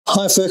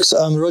Hi folks,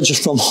 I'm Roger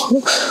from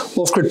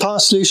Offgrid Power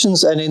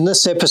Solutions, and in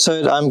this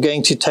episode I'm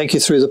going to take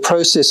you through the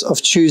process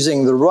of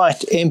choosing the right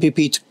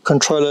MPPT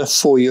controller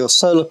for your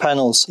solar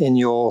panels in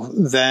your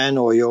van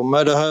or your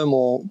motorhome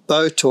or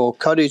boat or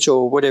cottage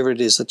or whatever it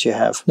is that you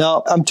have.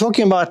 Now, I'm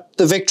talking about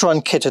the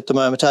Victron kit at the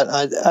moment.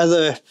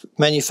 Other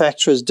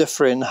manufacturers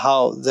differ in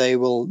how they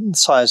will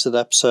size it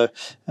up, so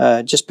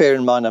just bear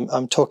in mind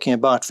I'm talking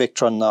about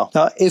Victron now.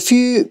 Now, if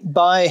you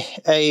buy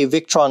a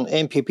Victron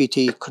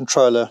MPPT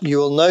controller, you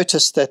will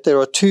notice that there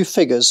are two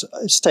figures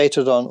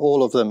stated on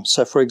all of them.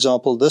 So for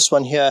example, this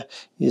one here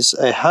is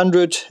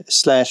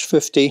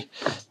 100/50.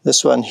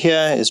 This one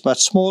here is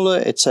much smaller.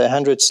 It's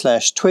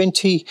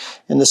 100/20.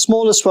 And the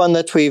smallest one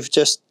that we've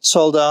just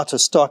sold out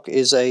of stock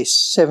is a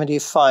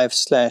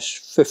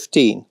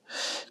 75/15.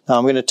 Now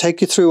I'm going to take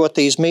you through what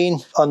these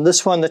mean. On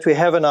this one that we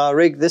have in our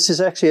rig, this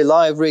is actually a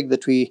live rig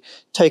that we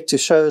take to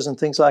shows and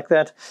things like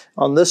that.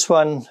 On this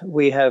one,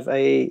 we have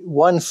a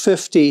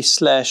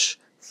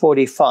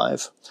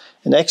 150/45.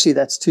 And actually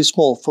that's too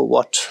small for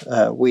what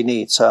we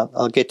need. So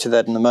I'll get to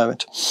that in a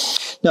moment.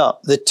 Now,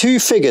 the two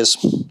figures,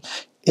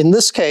 in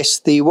this case,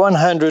 the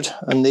 100,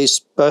 and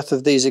both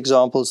of these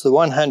examples, the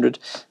 100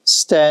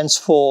 stands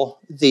for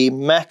the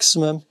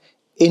maximum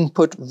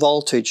input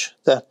voltage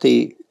that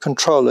the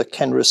controller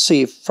can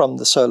receive from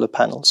the solar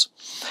panels.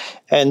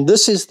 And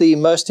this is the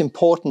most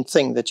important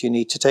thing that you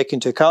need to take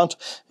into account,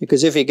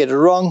 because if you get it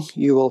wrong,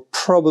 you will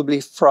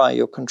probably fry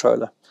your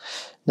controller.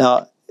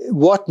 Now,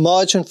 what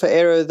margin for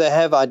error they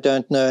have, I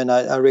don't know, and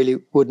I really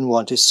wouldn't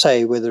want to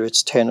say whether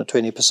it's 10 or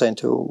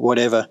 20% or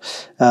whatever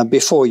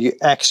before you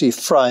actually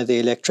fry the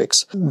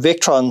electrics.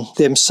 Victron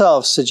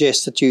themselves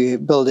suggest that you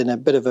build in a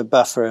bit of a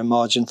buffer, a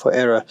margin for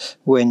error,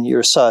 when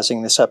you're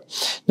sizing this up.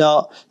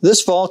 Now,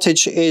 this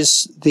voltage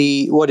is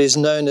what is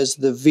known as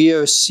the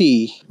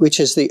VOC, which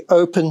is the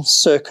open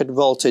circuit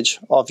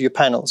voltage of your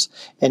panels.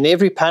 And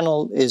every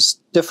panel is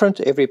different.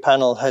 Every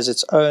panel has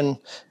its own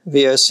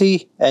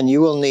VOC, and you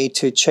will need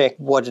to check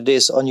what it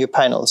is on your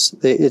panels.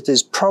 It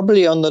is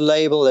probably on the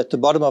label at the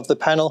bottom of the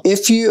panel.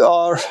 If you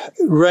are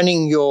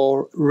running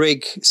your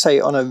rig,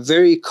 say on a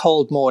very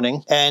cold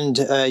morning,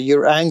 and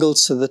you're angled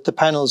so that the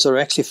panels are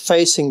actually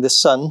facing the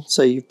sun,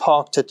 so you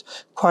parked at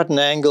quite an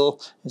angle,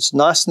 it's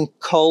nice and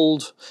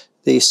cold,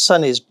 the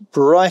sun is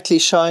brightly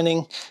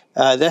shining,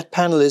 that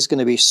panel is going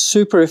to be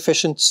super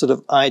efficient, sort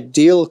of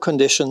ideal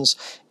conditions,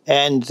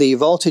 and the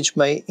voltage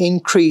may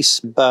increase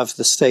above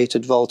the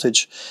stated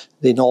voltage,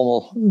 the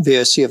normal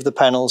VOC of the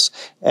panels.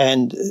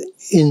 And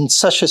in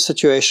such a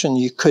situation,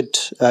 you could,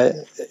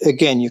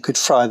 again, you could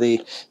fry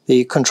the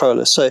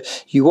controller. So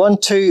you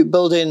want to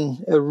build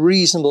in a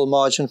reasonable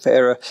margin for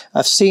error.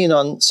 I've seen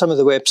on some of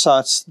the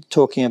websites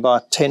talking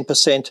about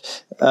 10%.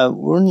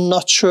 We're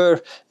not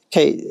sure.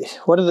 Okay,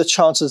 what are the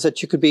chances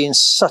that you could be in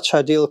such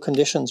ideal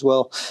conditions?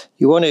 Well,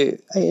 you want to,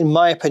 in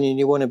my opinion,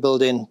 you want to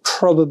build in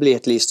probably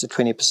at least a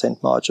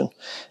 20% margin.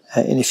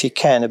 And if you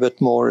can, a bit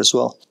more as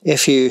well.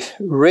 If you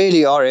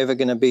really are ever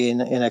going to be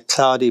in a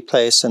cloudy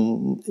place,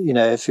 and you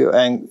know, if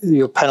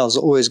your panels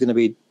are always going to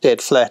be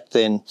dead flat,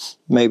 then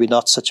maybe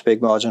not such a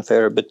big margin for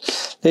error. But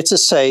let's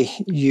just say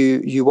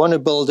you want to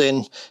build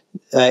in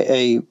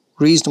a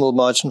reasonable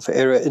margin for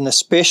error, and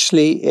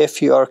especially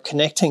if you are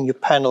connecting your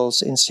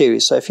panels in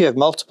series. So if you have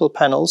multiple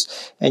panels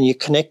and you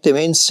connect them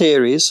in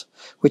series,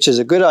 which is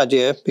a good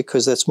idea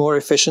because that's more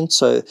efficient,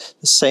 so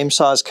the same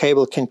size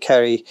cable can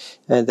carry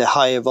the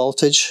higher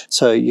voltage,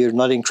 so you're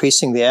not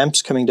increasing the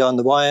amps coming down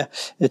the wire.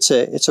 It's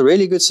a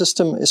really good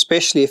system,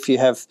 especially if you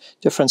have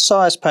different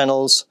size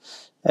panels,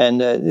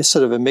 and it's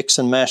sort of a mix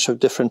and mash of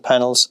different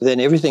panels. Then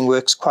everything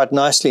works quite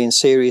nicely in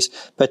series.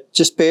 But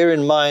just bear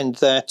in mind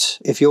that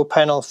if your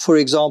panel, for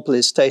example,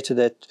 is stated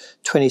at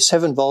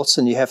 27 volts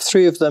and you have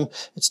 3 of them,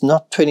 it's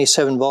not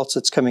 27 volts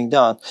that's coming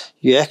down.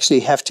 You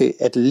actually have to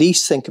at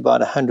least think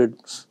about 100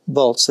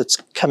 volts that's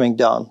coming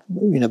down,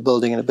 you know,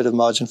 building in a bit of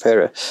margin for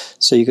error.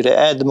 So you've got to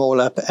add them all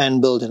up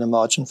and build in a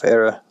margin for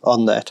error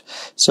on that.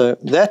 So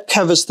that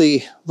covers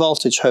the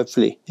voltage,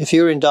 hopefully. If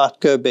you're in doubt,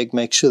 go big.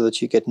 Make sure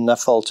that you get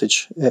enough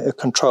voltage, a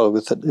controller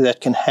with it that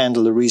can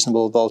handle a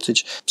reasonable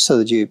voltage so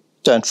that you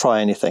don't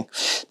fry anything.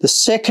 The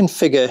second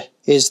figure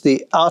is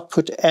the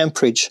output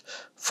amperage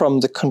from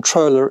the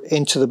controller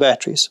into the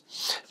batteries.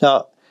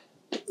 Now,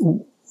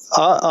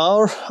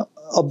 our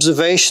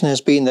observation has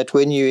been that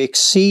when you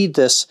exceed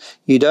this,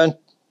 you don't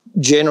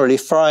generally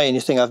fry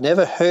anything. I've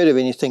never heard of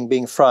anything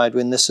being fried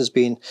when this has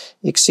been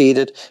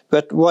exceeded.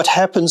 But what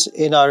happens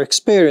in our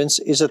experience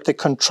is that the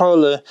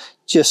controller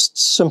just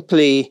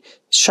simply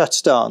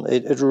shuts down.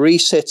 It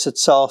resets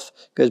itself,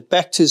 goes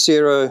back to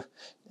 0,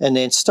 and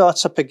then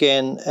starts up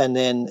again, and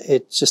then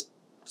it just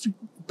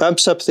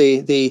bumps up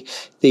the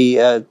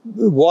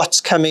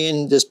watts coming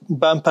in, just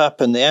bump up,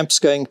 and the amps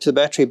going to the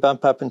battery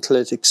bump up until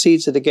it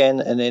exceeds it again,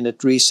 and then it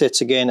resets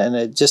again, and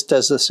it just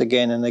does this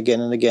again and again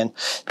and again.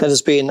 That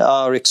has been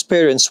our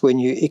experience when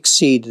you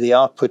exceed the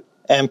output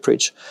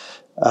amperage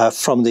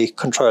from the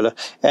controller.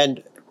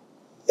 And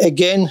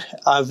again,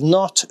 I've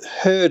not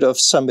heard of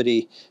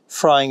somebody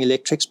frying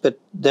electrics, but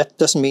that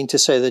doesn't mean to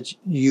say that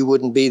you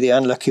wouldn't be the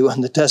unlucky one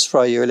that does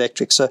fry your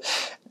electrics. So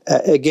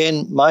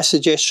again, my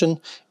suggestion,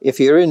 if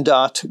you're in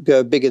doubt,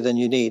 go bigger than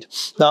you need.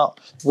 Now,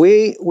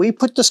 we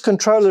put this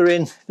controller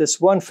in, this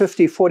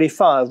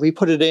 150/45, we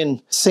put it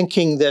in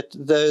thinking that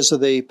those are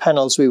the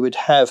panels we would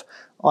have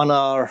on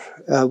our,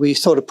 we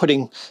thought of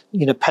putting,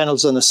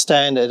 panels on the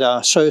stand at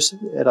our show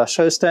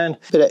stand.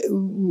 But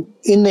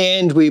in the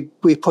end,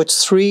 we put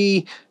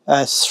three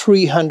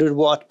 300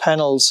 watt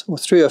panels, or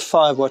 3 or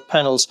 5 watt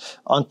panels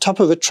on top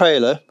of a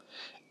trailer.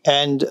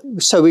 And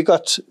so we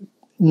got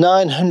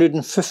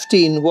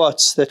 915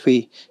 watts that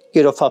we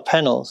get off our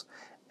panels.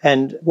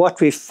 And what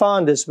we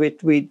found is we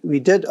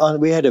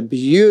had a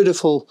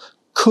beautiful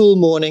cool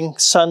morning,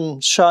 sun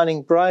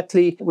shining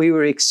brightly. We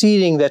were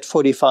exceeding that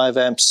 45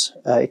 amps.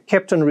 It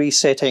kept on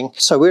resetting.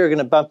 So we were going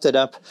to bump that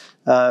up.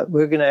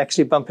 We're going to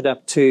actually bump it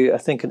up to, I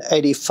think, an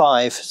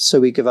 85. So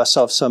we give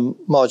ourselves some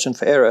margin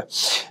for error.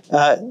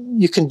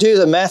 You can do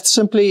the math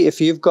simply.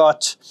 If you've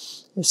got,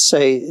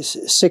 say,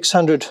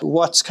 600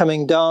 watts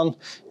coming down,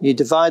 you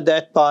divide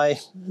that by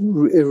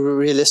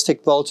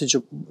realistic voltage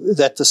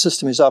that the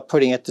system is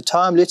outputting at the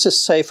time. Let's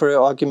just say, for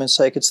argument's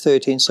sake, it's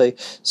 13. Say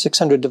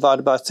 600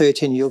 divided by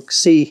 13, you'll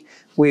see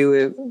we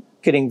were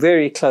getting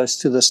very close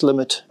to this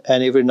limit,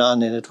 and every now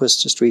and then it was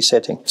just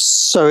resetting.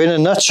 So in a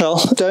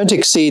nutshell, don't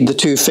exceed the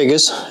two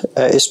figures,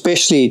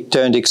 especially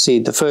don't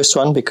exceed the first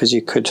one because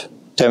you could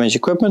damage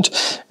equipment,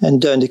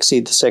 and don't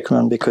exceed the second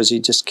one because you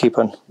just keep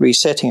on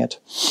resetting it.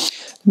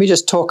 Let me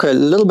just talk a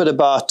little bit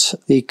about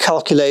the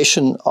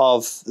calculation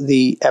of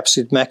the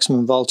absolute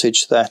maximum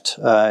voltage that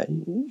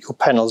your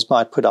panels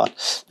might put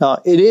out.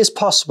 Now, it is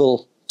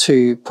possible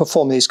to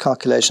perform these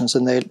calculations,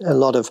 and there are a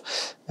lot of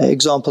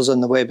examples on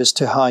the web as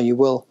to how you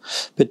will,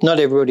 but not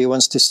everybody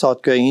wants to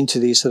start going into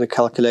these sort of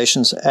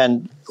calculations.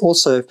 And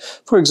also,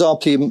 for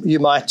example, you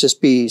might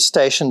just be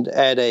stationed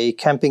at a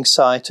camping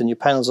site and your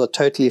panels are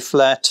totally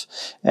flat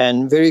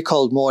and very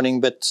cold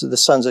morning, but the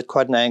sun's at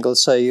quite an angle,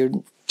 so you're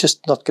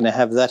just not going to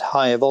have that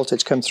higher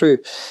voltage come through.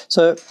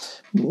 So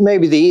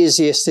maybe the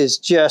easiest is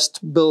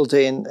just build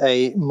in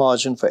a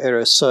margin for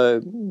error. So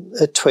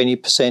at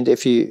 20%,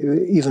 if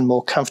you even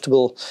more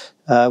comfortable,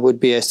 would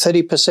be a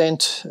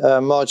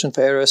 30% margin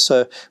for error.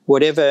 So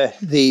whatever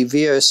the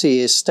VOC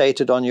is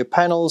stated on your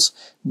panels,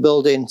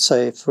 build in,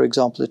 say, for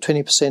example, a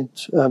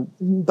 20%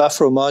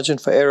 buffer or margin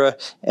for error,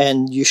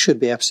 and you should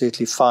be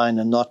absolutely fine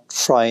and not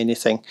fry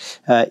anything.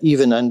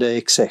 Even under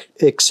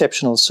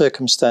exceptional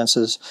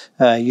circumstances,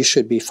 you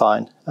should be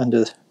fine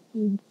under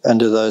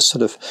those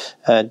sort of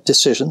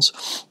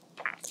decisions.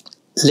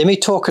 Let me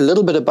talk a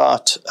little bit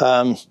about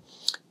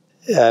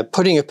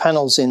putting your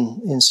panels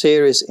in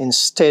series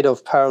instead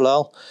of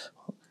parallel.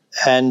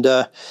 And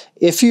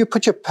if you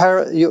put your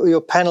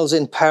panels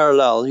in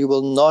parallel, you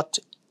will not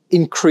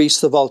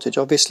increase the voltage.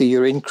 Obviously,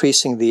 you're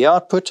increasing the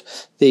output,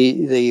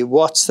 the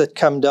watts that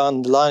come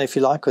down the line, if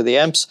you like, or the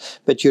amps,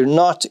 but you're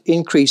not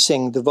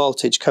increasing the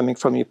voltage coming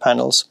from your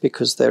panels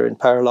because they're in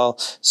parallel,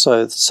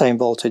 so the same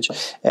voltage.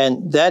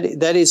 And that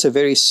is a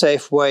very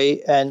safe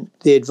way. And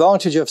the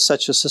advantage of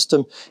such a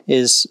system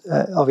is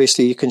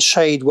obviously you can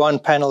shade one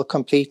panel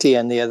completely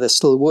and the other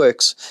still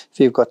works if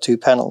you've got two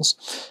panels.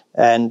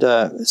 And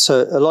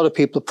so a lot of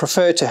people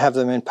prefer to have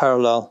them in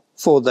parallel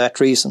for that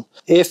reason.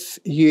 If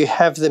you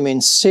have them in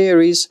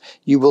series,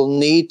 you will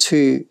need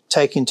to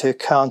take into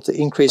account the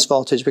increased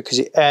voltage because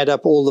you add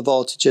up all the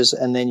voltages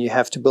and then you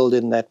have to build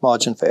in that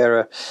margin for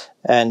error.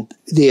 And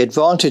the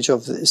advantage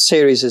of the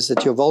series is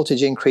that your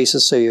voltage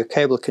increases so your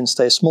cable can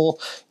stay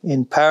small.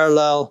 In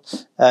parallel,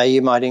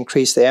 you might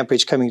increase the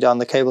amperage coming down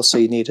the cable, so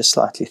you need a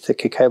slightly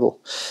thicker cable.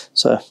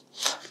 So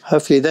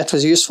hopefully that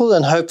was useful,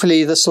 and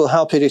hopefully this will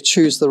help you to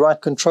choose the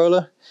right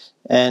controller.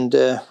 And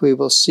we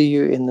will see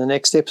you in the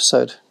next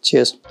episode.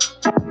 Cheers.